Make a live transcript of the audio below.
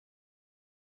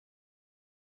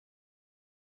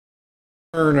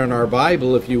Turn in our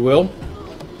Bible, if you will,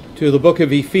 to the book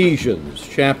of Ephesians,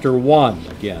 chapter 1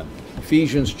 again.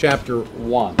 Ephesians chapter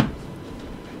 1.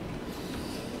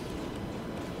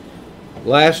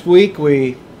 Last week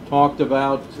we talked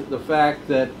about the fact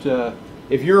that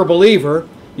if you're a believer,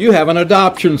 you have an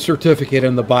adoption certificate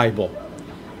in the Bible.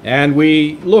 And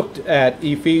we looked at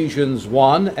Ephesians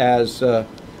 1 as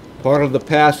part of the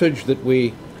passage that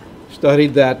we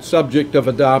studied that subject of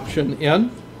adoption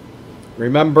in.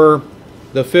 Remember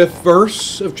the 5th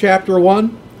verse of chapter 1,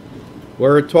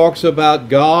 where it talks about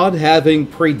God having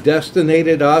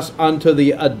predestinated us unto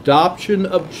the adoption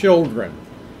of children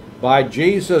by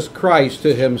Jesus Christ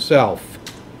to himself,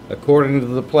 according to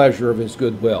the pleasure of his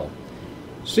good will.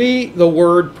 See the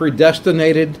word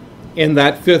predestinated in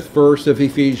that 5th verse of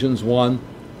Ephesians 1.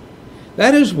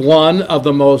 That is one of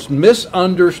the most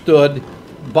misunderstood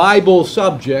Bible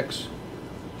subjects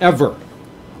ever.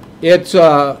 It's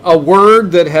a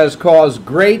word that has caused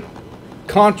great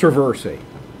controversy.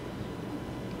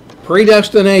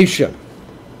 Predestination.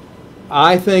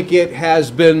 I think it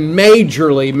has been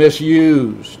majorly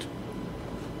misused.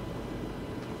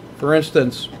 For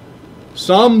instance,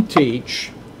 some teach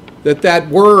that that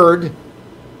word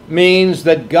means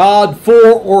that God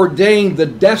foreordained the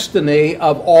destiny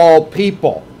of all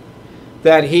people,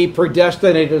 that he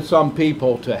predestinated some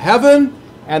people to heaven,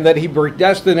 and that he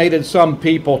predestinated some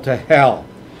people to hell.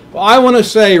 Well, I want to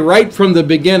say right from the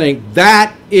beginning,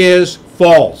 that is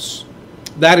false.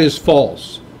 That is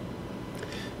false.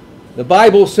 The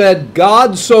Bible said,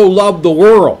 God so loved the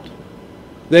world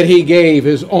that he gave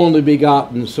his only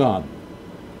begotten Son.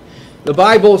 The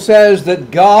Bible says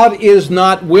that God is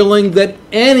not willing that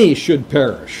any should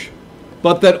perish,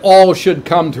 but that all should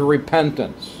come to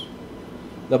repentance.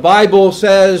 The Bible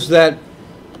says that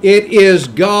it is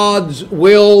God's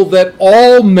will that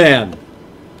all men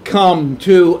come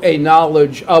to a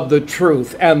knowledge of the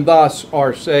truth and thus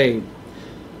are saved.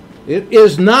 It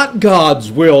is not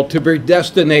God's will to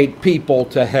predestinate people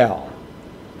to hell.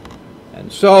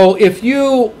 And so if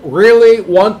you really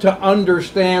want to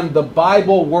understand the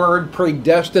Bible word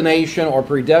predestination or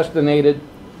predestinated,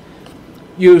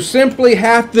 you simply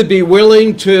have to be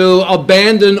willing to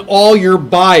abandon all your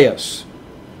bias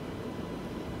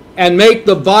and make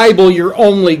the Bible your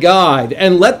only guide,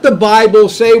 and let the Bible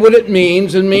say what it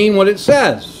means and mean what it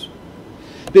says.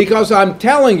 Because I'm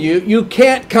telling you, you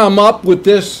can't come up with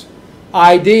this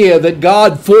idea that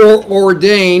God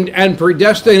foreordained and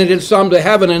predestinated some to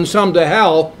heaven and some to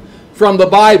hell from the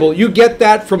Bible. You get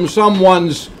that from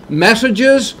someone's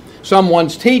messages,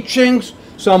 someone's teachings,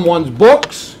 someone's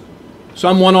books,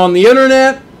 someone on the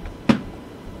internet.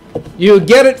 You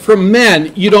get it from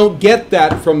men. You don't get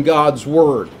that from God's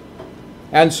Word.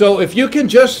 And so if you can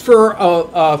just for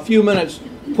a few minutes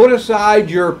put aside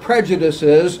your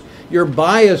prejudices, your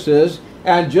biases,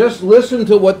 and just listen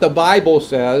to what the Bible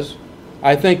says,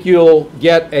 I think you'll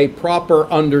get a proper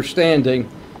understanding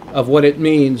of what it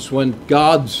means when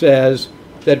God says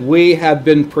that we have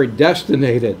been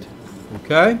predestinated.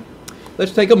 Okay?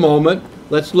 Let's take a moment.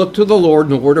 Let's look to the Lord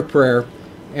in a word of prayer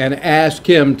and ask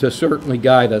him to certainly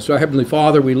guide us. Our Heavenly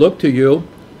Father, we look to you.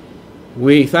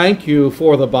 We thank you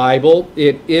for the Bible.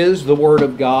 It is the Word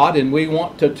of God, and we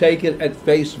want to take it at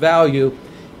face value,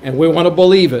 and we want to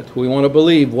believe it. We want to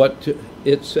believe what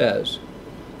it says.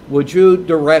 Would you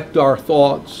direct our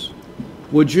thoughts?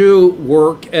 Would you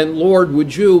work? And Lord,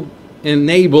 would you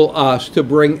enable us to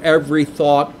bring every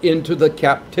thought into the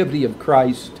captivity of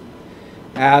Christ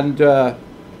and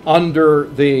under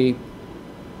the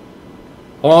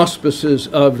auspices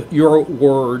of your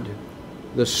Word,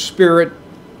 the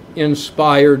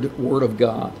Spirit-inspired Word of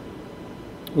God.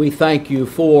 We thank you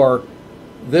for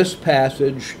this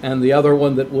passage and the other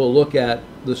one that we'll look at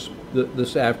this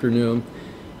afternoon.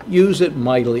 Use it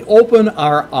mightily. Open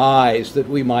our eyes that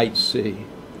we might see.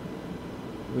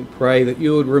 We pray that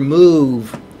you would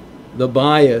remove the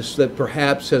bias that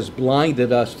perhaps has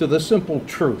blinded us to the simple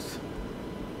truth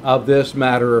of this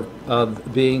matter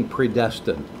of being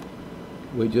predestined.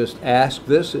 We just ask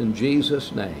this in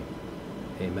Jesus' name.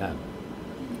 Amen.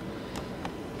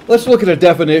 Let's look at a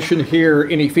definition here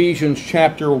in Ephesians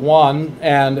chapter 1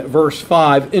 and verse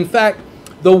 5. In fact,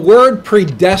 the word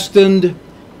predestined,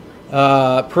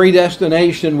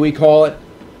 predestination we call it,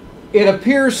 it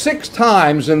appears 6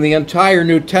 times in the entire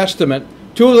New Testament.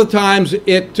 2 of the times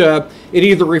it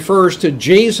either refers to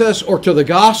Jesus or to the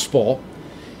gospel.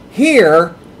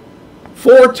 Here,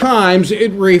 4 times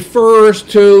it refers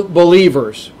to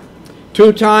believers.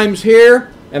 2 times here,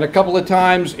 and a couple of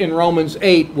times in Romans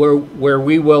 8 where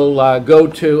we will go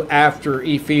to after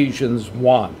Ephesians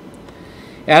 1.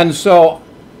 And so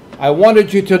I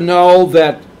wanted you to know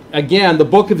that again, the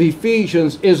book of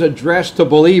Ephesians is addressed to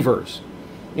believers.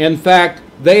 In fact,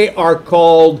 they are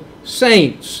called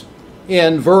saints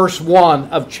in verse 1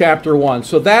 of chapter 1.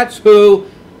 So that's who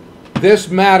this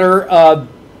matter of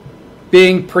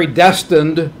being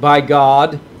predestined by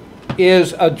God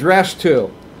is addressed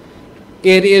to.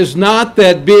 It is not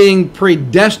that being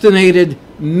predestinated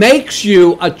makes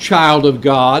you a child of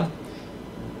God.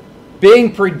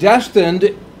 Being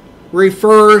predestined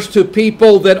refers to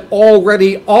people that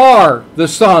already are the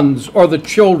sons or the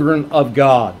children of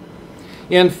God.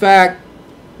 In fact,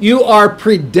 you are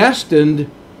predestined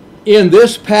in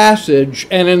this passage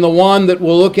and in the one that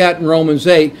we'll look at in Romans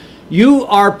 8. You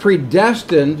are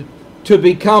predestined to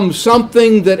become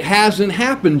something that hasn't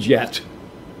happened yet.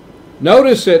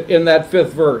 Notice it in that 5th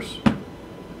verse.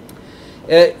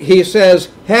 He says,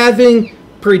 having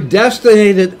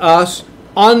predestinated us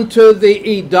unto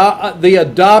the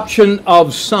adoption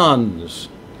of sons.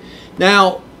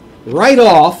 Now, right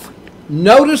off,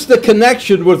 notice the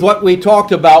connection with what we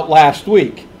talked about last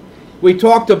week. We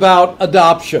talked about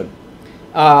adoption,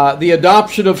 the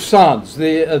adoption of sons,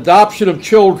 the adoption of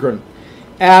children.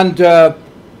 And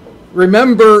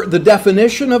remember the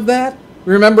definition of that?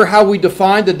 Remember how we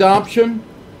defined adoption?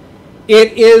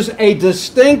 It is a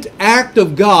distinct act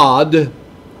of God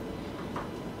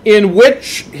in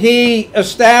which He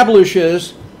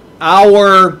establishes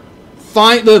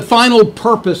the final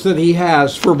purpose that He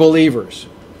has for believers.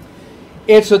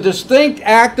 It's a distinct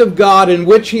act of God in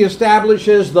which He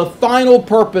establishes the final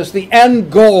purpose, the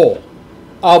end goal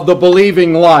of the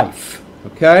believing life.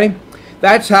 Okay?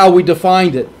 That's how we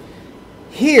defined it.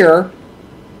 Here,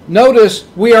 notice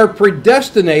we are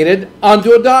predestinated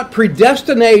unto adopt.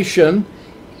 Predestination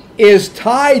is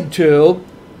tied to,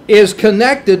 is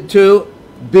connected to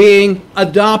being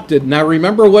adopted. Now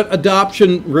remember what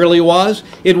adoption really was?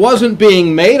 It wasn't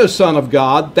being made a son of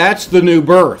God. That's the new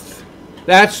birth.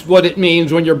 That's what it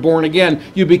means when you're born again.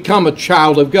 You become a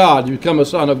child of God. You become a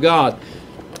son of God.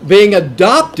 Being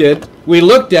adopted, we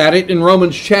looked at it in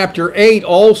Romans chapter 8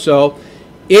 also.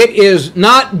 It is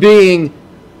not being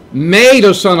made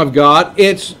a son of God.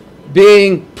 It's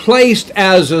being placed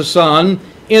as a son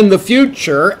in the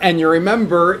future. And you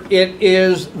remember, it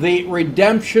is the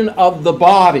redemption of the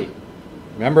body.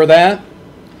 Remember that?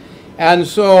 And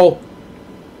so,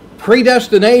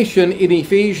 predestination in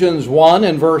Ephesians 1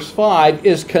 and verse 5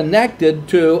 is connected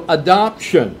to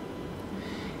adoption.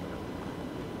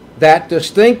 That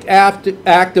distinct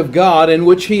act of God in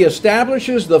which He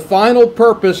establishes the final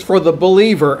purpose for the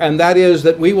believer, and that is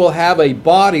that we will have a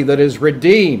body that is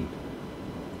redeemed.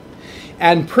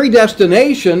 And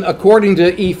predestination, according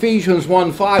to Ephesians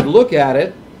 1:5, look at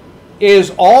it,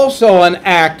 is also an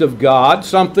act of God,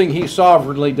 something He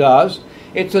sovereignly does.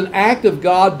 It's an act of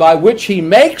God by which He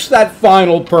makes that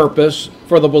final purpose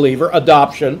for the believer,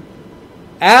 adoption,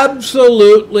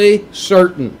 absolutely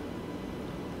certain.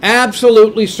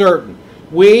 Absolutely certain.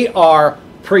 We are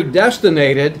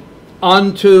predestinated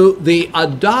unto the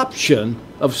adoption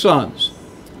of sons.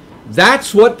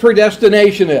 That's what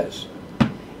predestination is.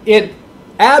 It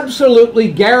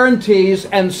absolutely guarantees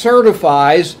and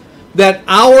certifies that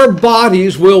our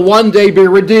bodies will one day be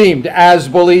redeemed as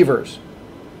believers.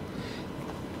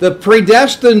 The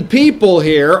predestined people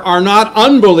here are not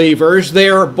unbelievers, they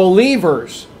are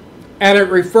believers. And it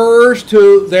refers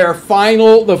to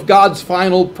God's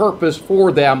final purpose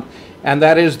for them, and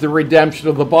that is the redemption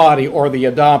of the body or the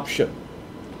adoption.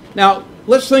 Now,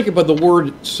 let's think about the word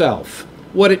itself,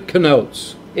 what it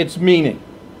connotes, its meaning.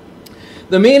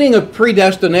 The meaning of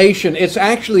predestination, it's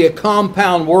actually a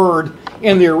compound word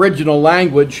in the original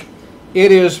language.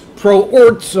 It is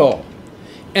proorzo,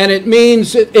 and it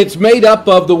means it's made up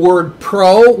of the word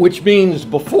pro, which means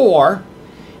before,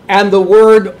 and the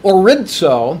word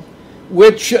orizo,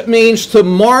 which means to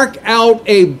mark out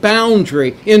a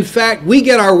boundary. In fact, we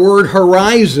get our word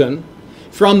horizon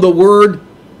from the word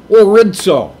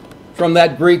orizo, from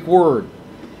that Greek word.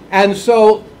 And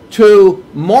so to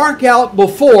mark out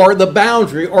before the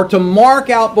boundary, or to mark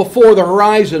out before the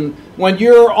horizon, when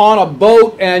you're on a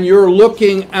boat and you're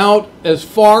looking out as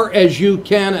far as you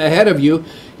can ahead of you,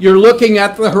 you're looking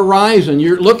at the horizon,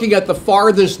 you're looking at the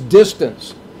farthest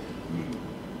distance.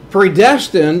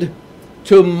 Predestined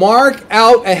to mark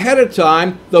out ahead of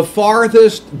time the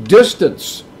farthest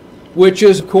distance, which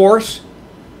is, of course,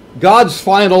 God's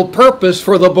final purpose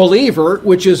for the believer,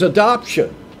 which is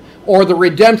adoption, or the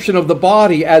redemption of the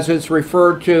body, as it's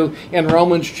referred to in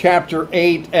Romans chapter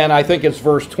 8, and I think it's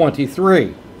verse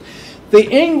 23. The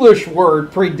English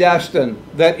word predestined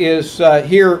that is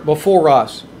here before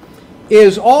us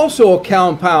is also a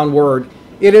compound word.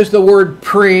 It is the word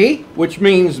pre, which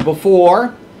means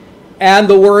before, And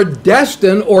the word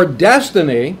destined or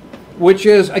destiny, which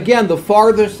is, again, the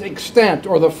farthest extent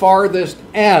or the farthest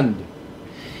end.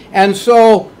 And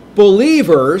so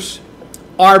believers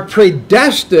are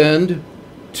predestined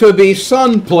to be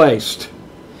son-placed.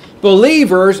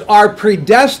 Believers are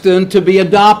predestined to be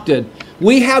adopted.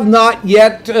 We have not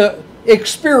yet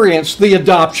experienced the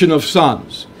adoption of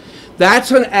sons. That's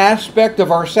an aspect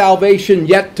of our salvation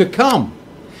yet to come.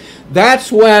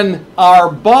 That's when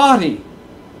our body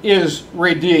is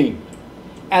redeemed.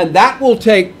 And that will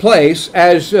take place,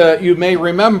 as you may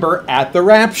remember, at the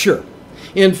rapture.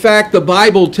 In fact, the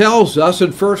Bible tells us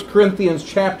in 1 Corinthians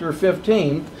chapter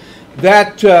 15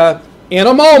 that in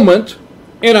a moment,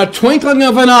 in a twinkling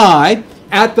of an eye,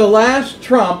 at the last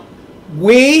trump,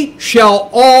 we shall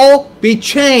all be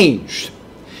changed.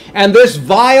 And this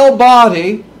vile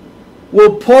body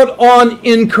will put on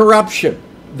incorruption.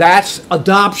 That's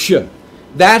adoption.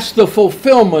 That's the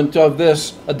fulfillment of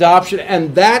this adoption.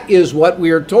 And that is what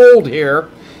we are told here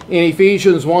in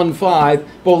Ephesians 1:5.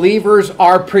 Believers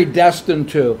are predestined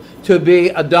to be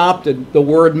adopted. The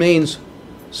word means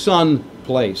son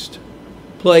placed.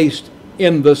 Placed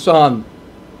in the Son,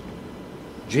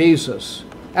 Jesus.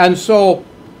 And so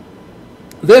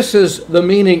this is the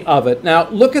meaning of it. Now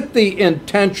look at the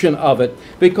intention of it,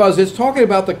 because it's talking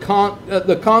about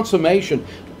the consummation.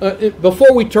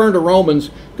 Before we turn to Romans,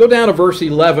 go down to verse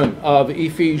 11 of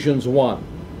Ephesians 1.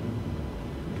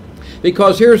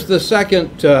 Because here's the second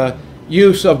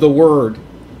use of the word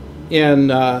in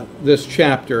this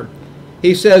chapter.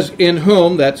 He says, in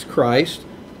whom, that's Christ,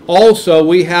 also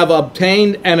we have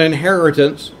obtained an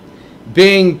inheritance,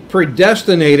 being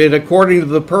predestinated according to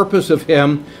the purpose of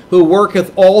him who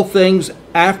worketh all things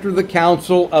after the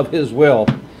counsel of his will.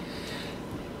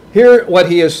 Here what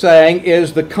he is saying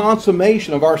is the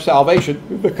consummation of our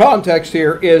salvation. The context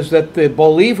here is that the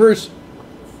believer's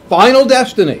final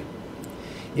destiny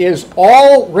is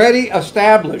already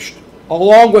established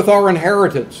along with our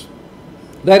inheritance.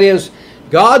 That is,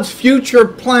 God's future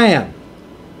plan.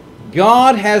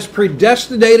 God has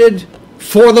predestinated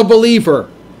for the believer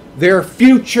their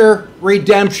future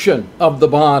redemption of the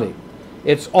body.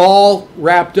 It's all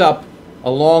wrapped up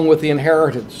along with the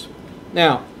inheritance.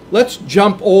 Now, let's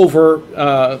jump over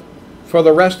for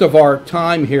the rest of our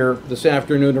time here this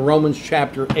afternoon to Romans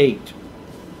chapter 8.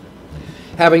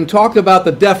 Having talked about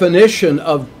the definition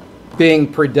of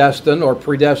being predestined or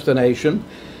predestination,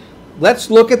 let's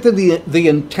look at the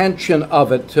intention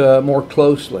of it more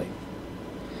closely.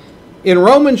 In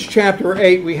Romans chapter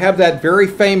 8, we have that very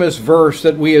famous verse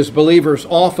that we as believers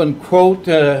often quote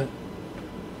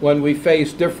when we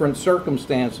face different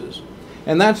circumstances.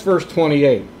 And that's verse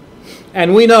 28.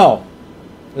 And we know,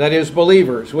 that is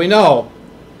believers, we know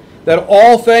that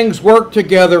all things work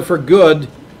together for good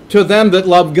to them that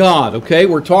love God. Okay,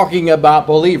 we're talking about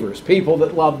believers, people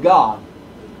that love God.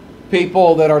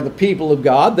 People that are the people of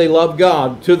God, they love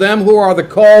God. To them who are the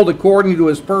called according to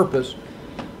his purpose.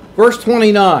 Verse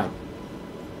 29.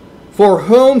 For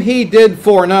whom he did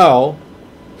foreknow,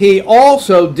 he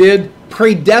also did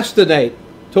predestinate.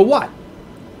 To what?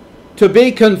 To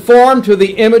be conformed to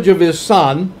the image of his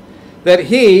Son, that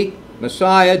he,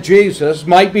 Messiah, Jesus,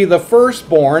 might be the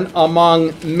firstborn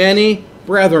among many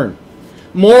brethren.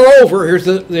 Moreover, here's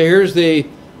the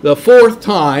fourth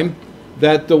time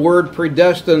that the word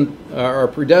predestined or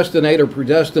predestinate or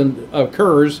predestined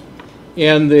occurs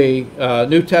in the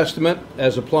New Testament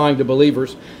as applying to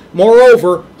believers.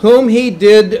 Moreover, whom he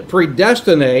did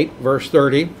predestinate, verse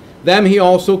 30, them he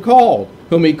also called.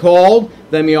 Whom he called,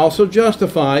 them he also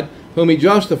justified. Whom he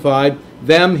justified,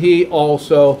 them he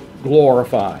also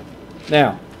glorified.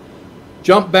 Now,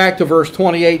 jump back to verse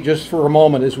 28 just for a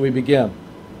moment as we begin.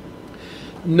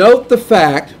 Note the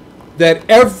fact that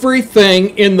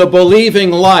everything in the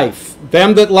believing life,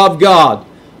 them that love God,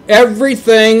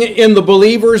 everything in the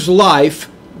believer's life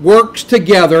works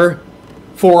together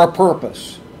for a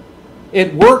purpose.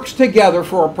 It works together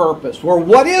for a purpose. Well,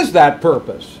 what is that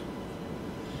purpose?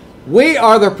 We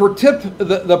are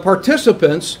the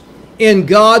participants in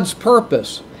God's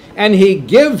purpose. And he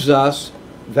gives us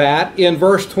that in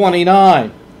verse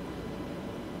 29.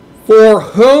 For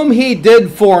whom he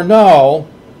did foreknow,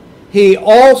 he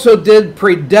also did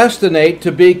predestinate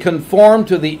to be conformed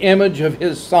to the image of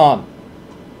his Son.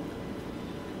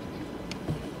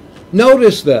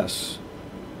 Notice this.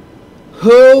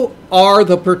 Who are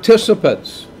the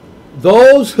participants?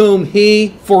 Those whom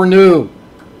he foreknew.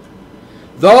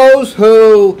 Those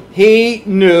who he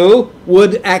knew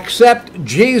would accept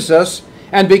Jesus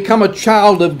and become a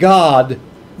child of God.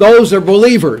 Those are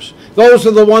believers. Those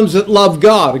are the ones that love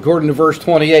God, according to verse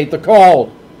 28, the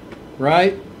called.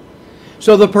 Right?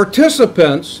 So the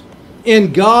participants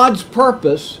in God's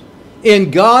purpose,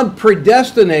 in God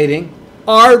predestinating,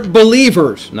 are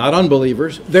believers, not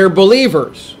unbelievers. They're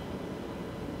believers.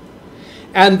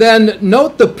 And then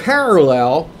note the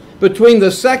parallel between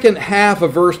the second half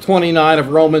of verse 29 of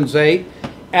Romans 8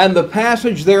 and the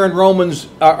passage there in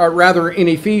in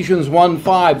Ephesians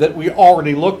 1:5 that we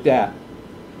already looked at.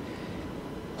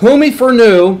 Whom he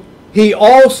foreknew, he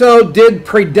also did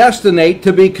predestinate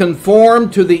to be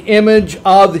conformed to the image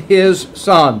of his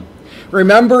Son.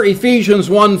 Remember Ephesians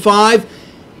 1:5,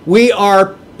 we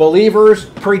are believers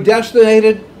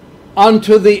predestinated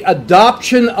unto the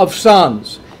adoption of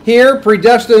sons. Here,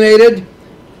 predestinated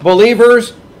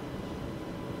believers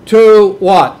to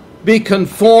what? Be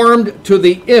conformed to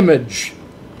the image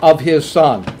of his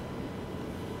Son.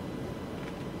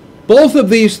 Both of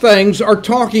these things are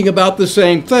talking about the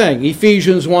same thing.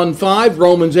 Ephesians 1:5,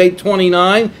 Romans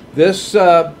 8:29, this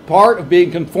part of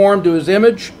being conformed to his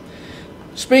image,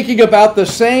 speaking about the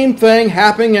same thing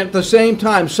happening at the same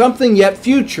time, something yet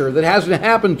future that hasn't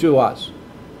happened to us.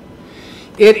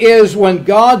 It is when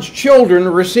God's children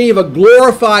receive a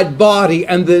glorified body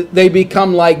and they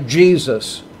become like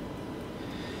Jesus.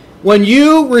 When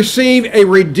you receive a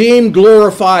redeemed,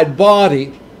 glorified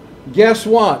body, guess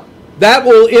what? That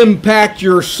will impact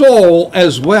your soul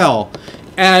as well.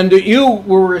 And you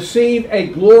will receive a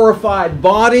glorified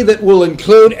body that will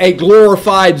include a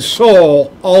glorified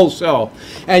soul also.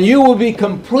 And you will be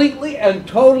completely and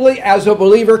totally, as a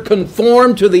believer,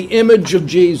 conformed to the image of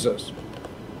Jesus,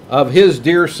 of his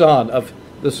dear Son, of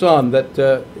the Son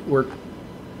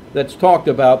that's talked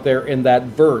about there in that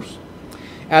verse.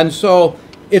 And so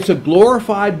it's a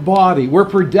glorified body. We're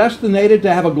predestinated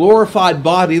to have a glorified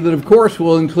body that, of course,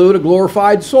 will include a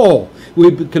glorified soul.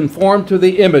 We've been conformed to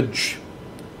the image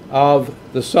of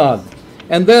the Son.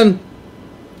 And then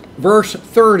verse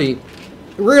 30,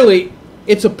 really,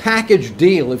 it's a package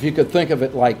deal, if you could think of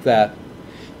it like that.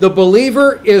 The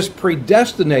believer is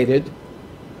predestinated,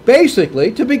 basically,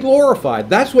 to be glorified.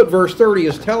 That's what verse 30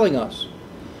 is telling us.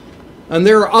 And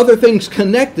there are other things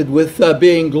connected with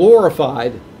being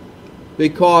glorified,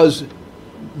 because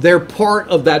they're part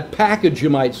of that package, you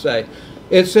might say.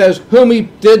 It says, whom he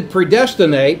did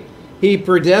predestinate, he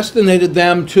predestinated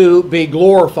them to be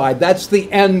glorified. That's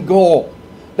the end goal.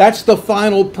 That's the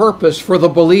final purpose for the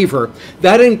believer.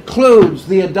 That includes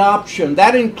the adoption.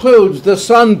 That includes the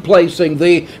Son placing,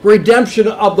 the redemption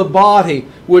of the body,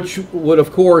 which would,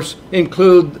 of course,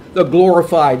 include the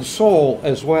glorified soul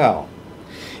as well.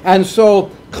 And so,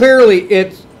 clearly,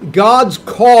 it's God's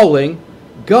calling,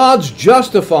 God's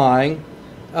justifying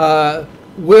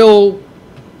will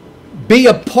be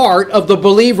a part of the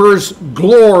believer's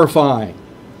glorifying.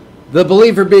 The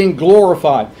believer being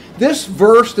glorified. This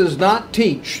verse does not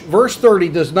teach, verse 30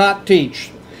 does not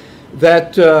teach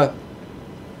that,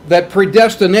 that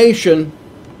predestination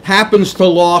happens to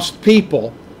lost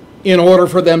people in order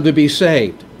for them to be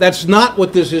saved. That's not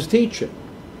what this is teaching.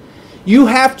 You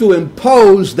have to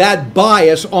impose that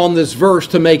bias on this verse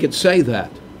to make it say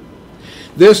that.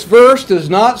 This verse does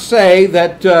not say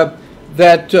that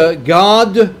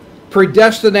God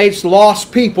predestinates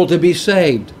lost people to be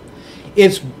saved.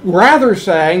 It's rather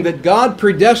saying that God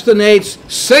predestinates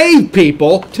saved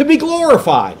people to be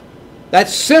glorified.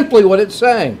 That's simply what it's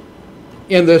saying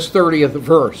in this 30th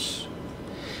verse.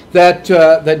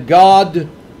 That God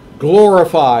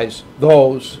glorifies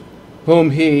those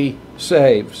whom he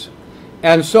saves.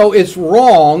 And so it's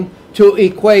wrong to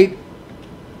equate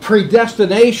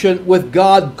predestination with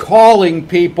God calling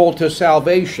people to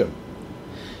salvation.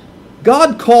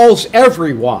 God calls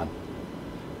everyone,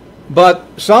 but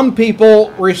some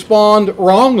people respond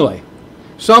wrongly.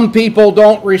 Some people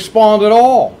don't respond at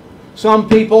all. Some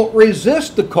people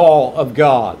resist the call of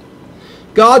God.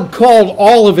 God called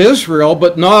all of Israel,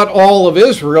 but not all of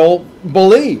Israel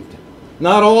believed.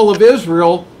 Not all of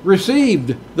Israel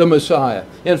received the Messiah.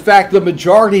 In fact, the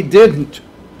majority didn't.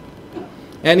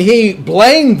 And he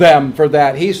blamed them for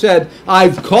that. He said,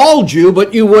 I've called you,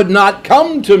 but you would not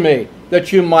come to me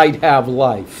that you might have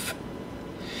life.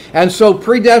 And so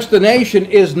predestination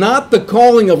is not the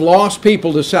calling of lost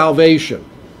people to salvation.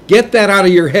 Get that out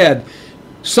of your head.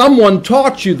 Someone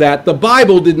taught you that. The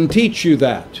Bible didn't teach you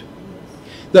that.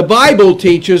 The Bible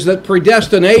teaches that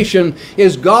predestination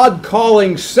is God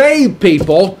calling saved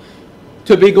people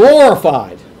to be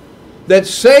glorified. That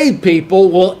saved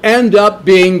people will end up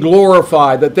being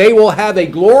glorified. That they will have a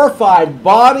glorified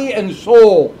body and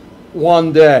soul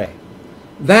one day.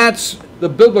 That's the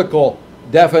biblical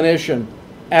definition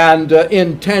and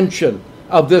intention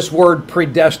of this word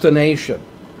predestination.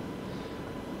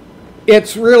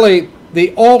 It's really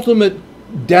the ultimate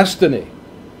destiny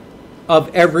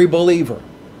of every believer.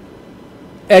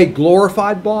 A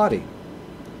glorified body.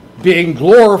 Being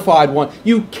glorified one.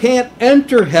 You can't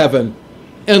enter heaven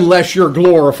unless you're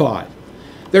glorified.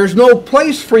 There's no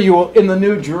place for you in the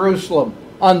New Jerusalem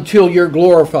until you're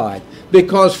glorified,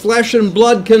 because flesh and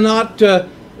blood cannot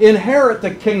inherit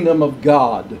the kingdom of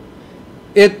God.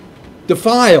 It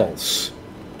defiles.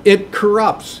 It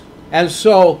corrupts. And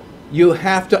so you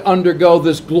have to undergo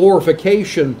this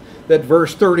glorification that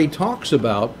verse 30 talks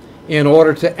about in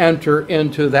order to enter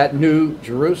into that New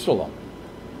Jerusalem.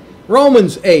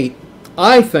 Romans 8,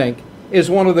 I think, is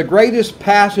one of the greatest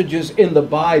passages in the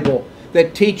Bible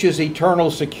that teaches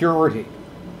eternal security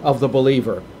of the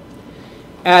believer.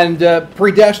 And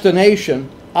predestination,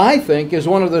 I think, is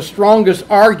one of the strongest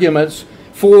arguments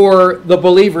for the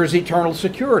believer's eternal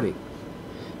security.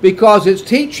 Because it's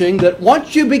teaching that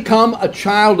once you become a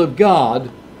child of God,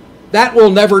 that will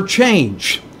never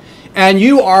change. And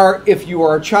you are, if you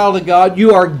are a child of God,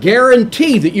 you are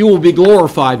guaranteed that you will be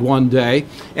glorified one day.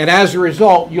 And as a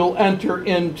result, you'll enter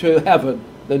into heaven,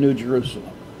 the New Jerusalem.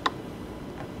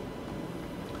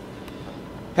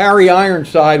 Harry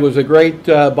Ironside was a great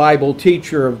Bible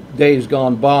teacher of days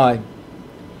gone by.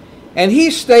 And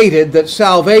he stated that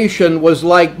salvation was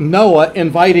like Noah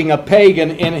inviting a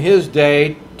pagan in his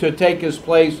day to take his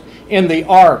place in the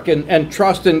ark and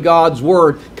trust in God's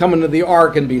word, come into the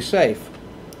ark and be safe.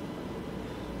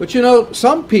 But you know,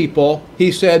 some people,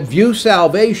 he said, view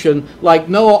salvation like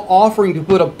Noah offering to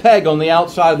put a peg on the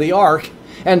outside of the ark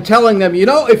and telling them, you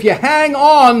know, if you hang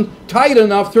on tight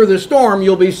enough through the storm,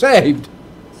 you'll be saved.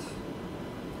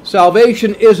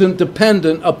 Salvation isn't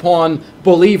dependent upon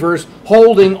believers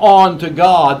holding on to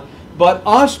God, but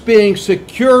us being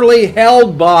securely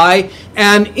held by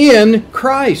and in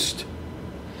Christ.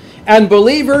 And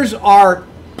believers are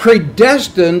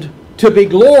predestined to be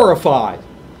glorified,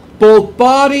 both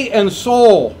body and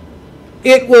soul.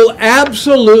 It will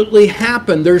absolutely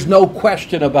happen. There's no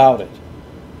question about it.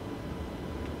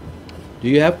 Do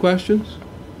you have questions?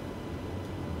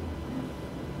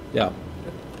 Yeah.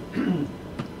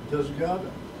 Does God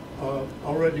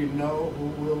already know who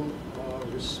will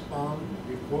respond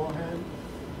beforehand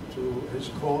to his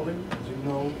calling? Does he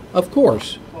know? Of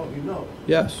course. Oh, he knows.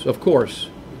 Yes, of course.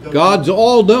 God's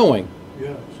all-knowing.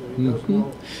 Yeah, so he does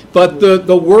know. But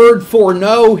the word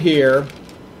foreknow here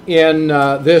in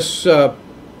this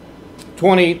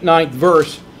 29th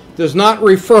verse does not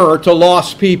refer to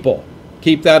lost people.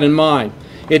 Keep that in mind.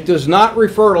 It does not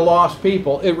refer to lost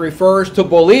people. It refers to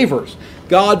believers.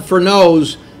 God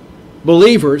foreknows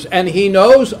believers, and he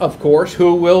knows, of course,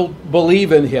 who will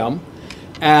believe in him,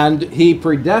 and he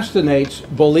predestinates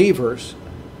believers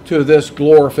to this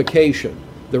glorification,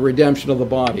 the redemption of the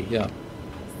body. Yeah. I've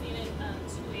seen it two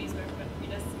ways where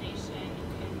predestination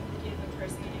can give a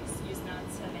person an excuse not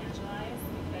to evangelize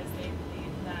because they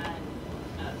believe that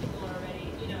people are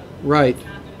already, Right. it's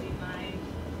not going to be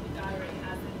God already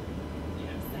has it,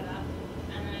 set up.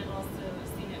 And then I've also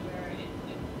seen it where it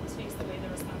takes away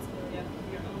the responsibility of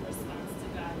your own response to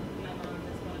God. My mom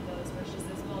is one of those where she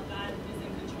says, well, God is in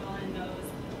control and knows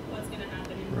what's going to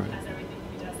happen and Right. has everything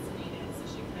predestinated. So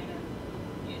she kind of,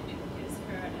 it gives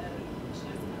her,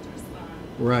 she doesn't have to respond.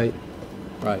 Right,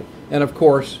 right. And of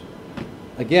course,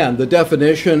 again, the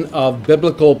definition of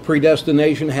biblical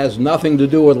predestination has nothing to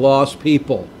do with lost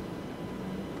people.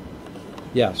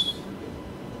 Yes.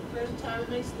 First time it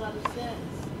makes a lot of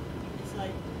sense. It's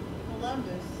like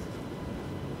Columbus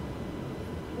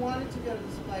wanted to go to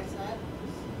the Spice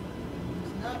Islands. He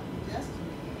was not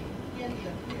predestined. He ended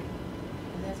up here.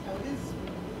 And that's how it is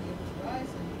when you're looking at the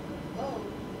horizon. Oh,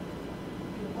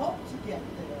 you hope to get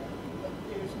there, but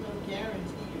there's no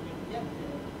guarantee you're going to get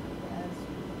there. As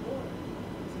with the Lord,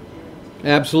 it's a guarantee.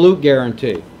 Absolute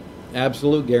guarantee.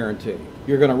 Absolute guarantee.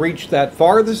 You're going to reach that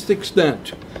farthest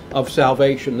extent of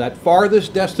salvation, that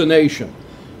farthest destination,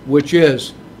 which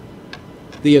is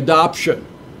the adoption.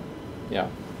 Yeah.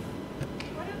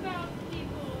 What about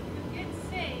people who get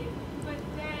saved but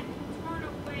then turn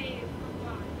away from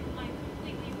God and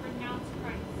completely renounce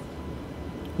Christ?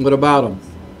 What about them?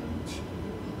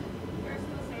 They're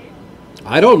still saved?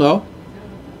 I don't know.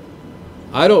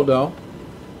 I don't know.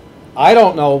 I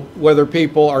don't know whether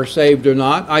people are saved or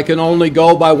not. I can only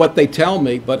go by what they tell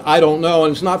me, but I don't know,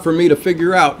 and it's not for me to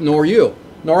figure out, nor you,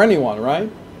 nor anyone,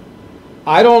 right?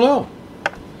 I don't know.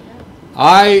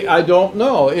 I don't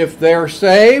know. If they're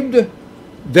saved,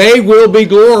 they will be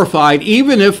glorified.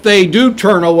 Even if they do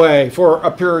turn away for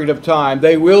a period of time,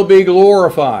 they will be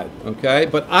glorified, okay?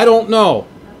 But I don't know.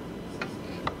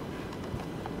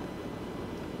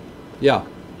 Yeah.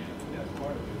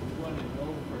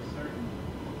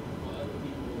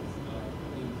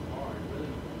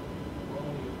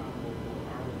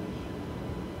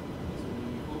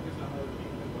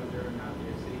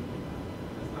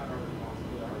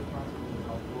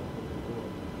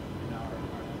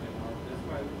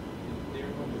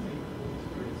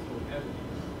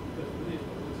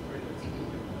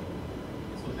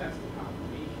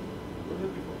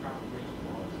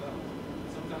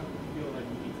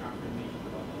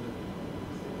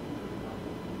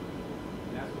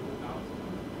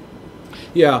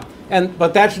 Yeah,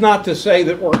 but that's not to say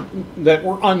that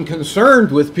we're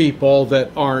unconcerned with people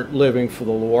that aren't living for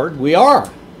the Lord. We are.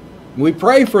 We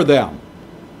pray for them.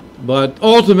 But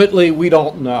ultimately, we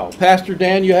don't know. Pastor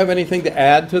Dan, you have anything to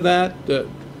add to that?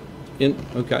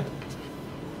 Okay.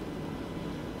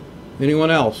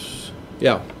 Anyone else?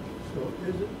 Yeah. So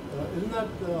isn't that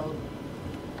the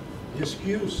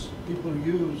excuse people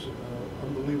use,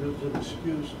 unbelievers, an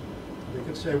excuse? They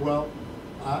could say, well,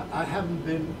 I haven't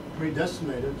been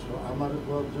predestinated, so I might as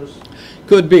well just...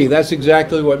 Could be. That's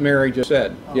exactly what Mary just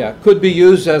said. Yeah, could be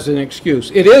used as an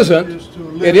excuse. It isn't.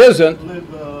 It isn't.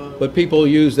 But people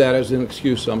use that as an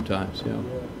excuse sometimes. Yeah. The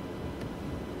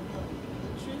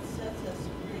truth sets us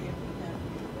free if we have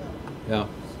free will. Yeah.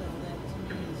 So that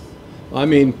to me is... I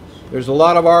mean, there's a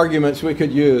lot of arguments we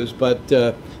could use, but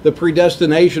the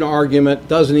predestination argument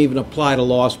doesn't even apply to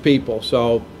lost people.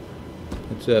 So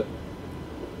that's it.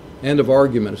 End of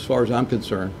argument as far as I'm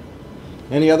concerned.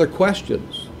 Any other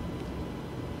questions?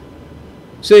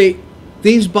 See,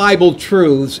 these Bible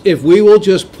truths, if we will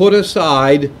just put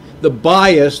aside the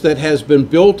bias that has been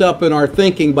built up in our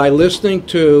thinking by listening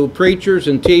to preachers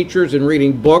and teachers and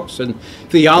reading books and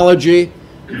theology,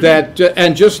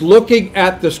 and just looking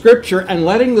at the Scripture and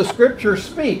letting the Scripture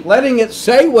speak, letting it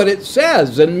say what it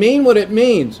says and mean what it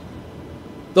means,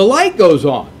 the light goes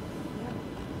on.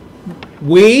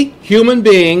 We, human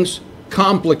beings,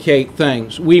 complicate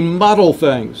things. We muddle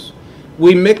things.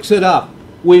 We mix it up.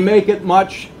 We make it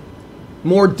much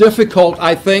more difficult,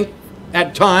 I think,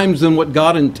 at times than what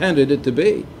God intended it to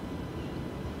be.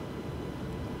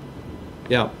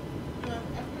 Yeah. I've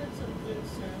heard some good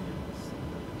sermons,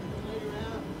 and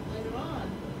then later on,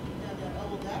 you have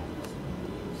that person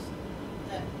believes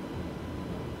that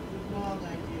the wrong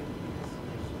idea of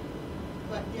predestination.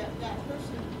 But yet that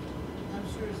person, I'm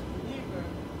sure, is a believer.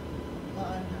 Well,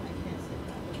 I can't say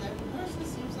that, but that person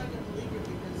seems like a believer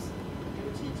because they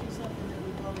were teaching something that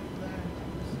we've already learned that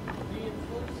was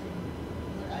reinforcing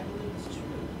what I believe is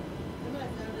true. Then when I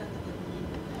found out that they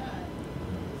believed in that,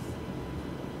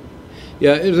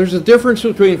 Yeah, there's a difference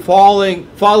between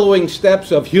following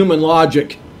steps of human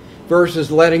logic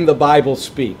versus letting the Bible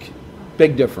speak.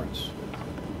 Big difference.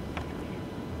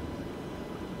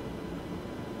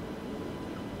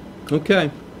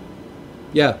 Okay.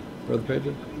 Yeah, Brother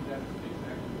Pedro. I think that's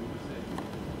exactly what you said.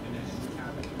 And it's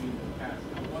happened to me in the past.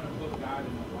 I want to put God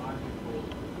in a logical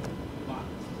box,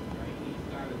 right? He's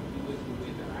got to do it the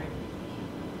way that I think he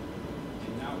should do it.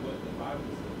 And not what the Bible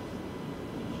says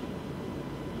he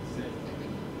says.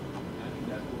 I think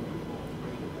that's what we all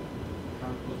pray about.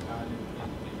 Trying to put God in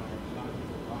our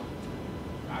logical box.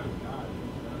 God is God.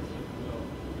 He does his will.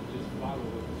 And just follow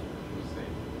what the Scriptures say.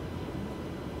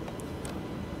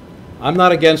 I'm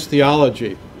not against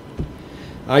theology.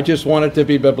 I just want it to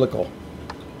be biblical.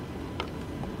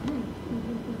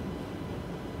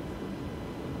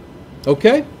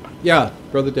 Okay? Yeah,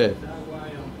 Brother Dave. Is that why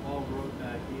Paul wrote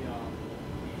that he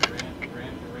ran the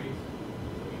race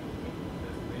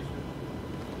destination?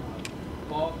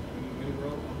 Paul, when he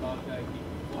wrote about that, he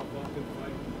fought good fight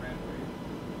and ran the race.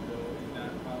 So is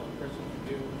that how a person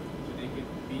should do so they could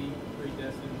be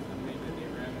predestined someday that they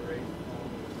ran the race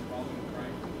following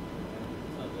Christ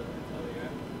until the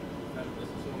end? That's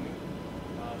assuming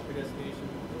predestination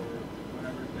or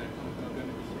whatever that comes, I'm going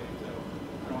to be saved. So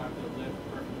I don't have to live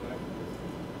perfect life.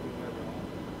 Do whatever I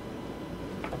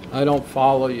want. I don't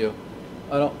follow you.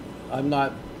 I'm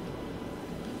not.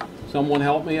 Someone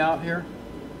help me out here?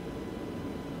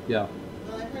 Yeah.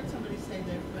 well, I heard somebody say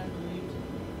their friend believed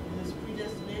in this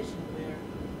predestination where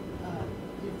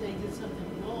if they did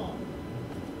something wrong,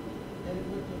 that it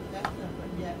wouldn't affect them, but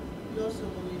yet you also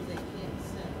believe they can't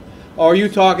sin. Oh, are you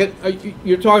talking?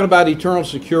 You're talking about eternal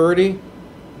security?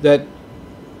 That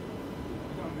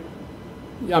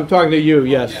I'm talking to you.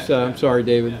 Yes. I'm sorry,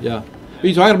 David. Yeah. Are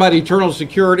you talking about eternal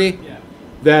security? Yeah.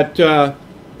 That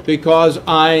because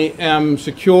I am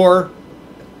secure,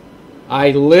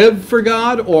 I live for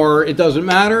God, or it doesn't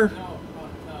matter? No,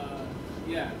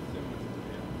 yeah,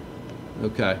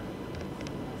 similar. Okay.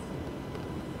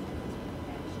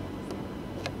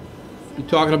 You're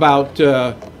talking about,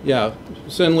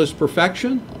 sinless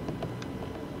perfection?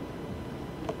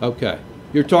 Okay.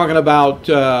 You're talking about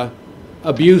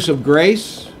abuse of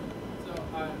grace? So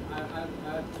I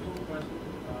had two questions.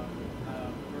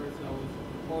 First, I was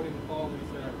quoting Paul when he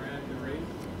said I ran the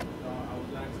race. I was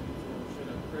asking, so should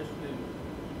a Christian,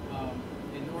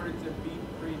 in order to be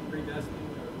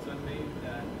predestined or son-made,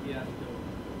 that he has to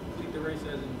complete the race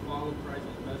as in follow Christ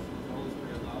as best as the Holy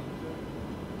Spirit allows him to?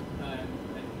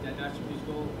 And that should be his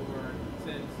goal, or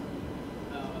since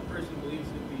a person believes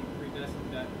to be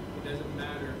predestined, that it doesn't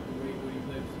matter the way he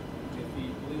lives, if he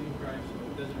believes in Christ or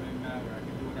doesn't really matter. I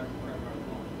can do whatever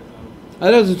I want because That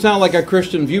doesn't sound like a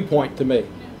Christian viewpoint to me.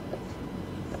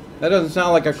 That doesn't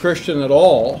sound like a Christian at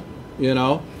all, you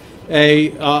know.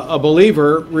 A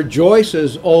believer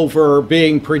rejoices over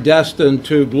being predestined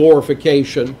to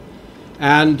glorification,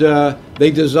 and they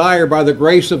desire by the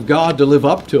grace of God to live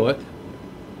up to it.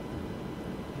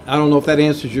 I don't know if that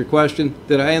answers your question.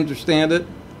 Did I understand it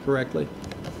correctly?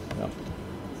 No.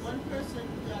 One person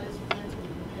God is meant to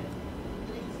admit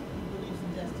believes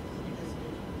in predestination,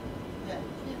 that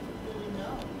he can't really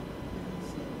know if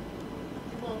he's saved.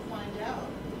 He won't find out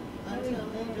until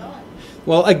they die.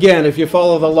 Well, again, if you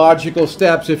follow the logical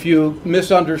steps, if you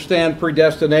misunderstand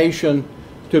predestination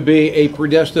to be a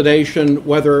predestination,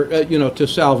 whether to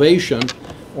salvation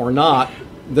or not,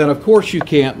 then of course you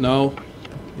can't know,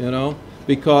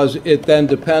 because it then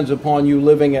depends upon you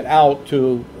living it out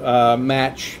to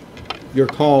match your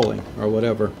calling or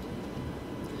whatever.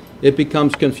 It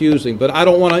becomes confusing, but I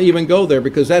don't want to even go there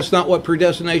because that's not what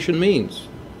predestination means.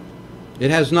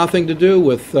 It has nothing to do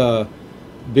with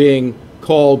being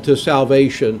called to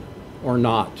salvation or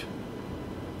not.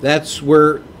 That's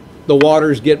where the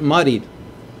waters get muddied.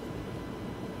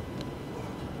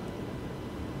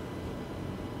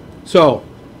 So,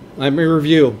 let me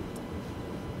review.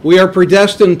 We are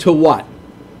predestined to what?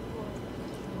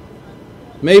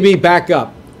 Maybe back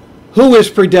up. Who is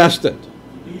predestined?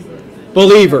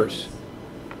 Believers.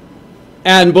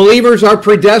 And believers are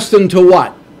predestined to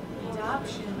what?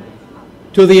 Adoption.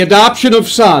 To the adoption of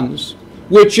sons,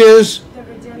 which is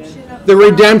the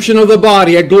redemption of the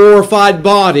body, a glorified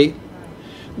body,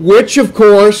 which of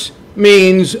course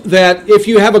means that if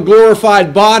you have a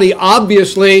glorified body,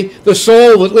 obviously the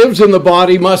soul that lives in the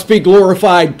body must be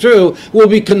glorified too, will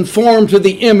be conformed to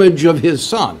the image of his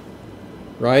Son,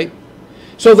 right?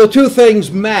 So the two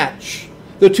things match.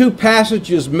 The two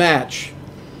passages match.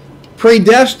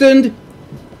 Predestined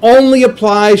only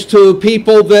applies to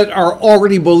people that are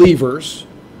already believers,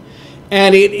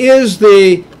 and it is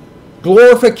the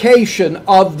glorification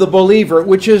of the believer,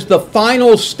 which is the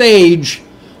final stage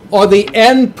or the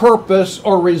end purpose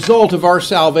or result of our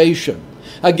salvation.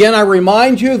 Again, I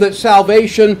remind you that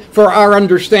salvation, for our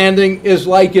understanding, is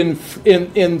like in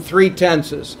three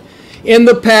tenses. In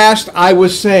the past, I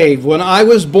was saved. When I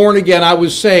was born again, I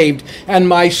was saved, and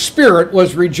my spirit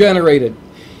was regenerated.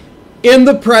 In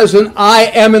the present, I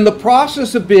am in the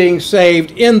process of being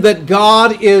saved, in that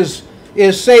God is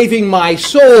saving my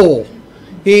soul.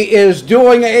 He is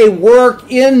doing a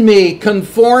work in me,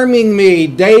 conforming me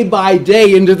day by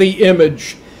day into the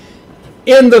image.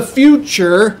 In the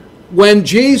future, when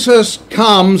Jesus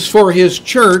comes for his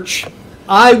church,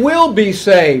 I will be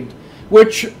saved,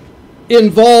 which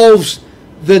involves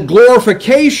the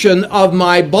glorification of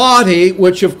my body,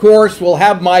 which of course will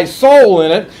have my soul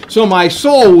in it, so my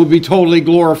soul will be totally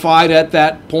glorified at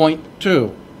that point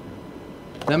too.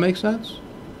 That make sense?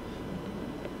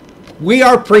 We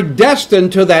are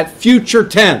predestined to that future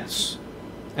tense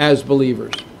as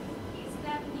believers.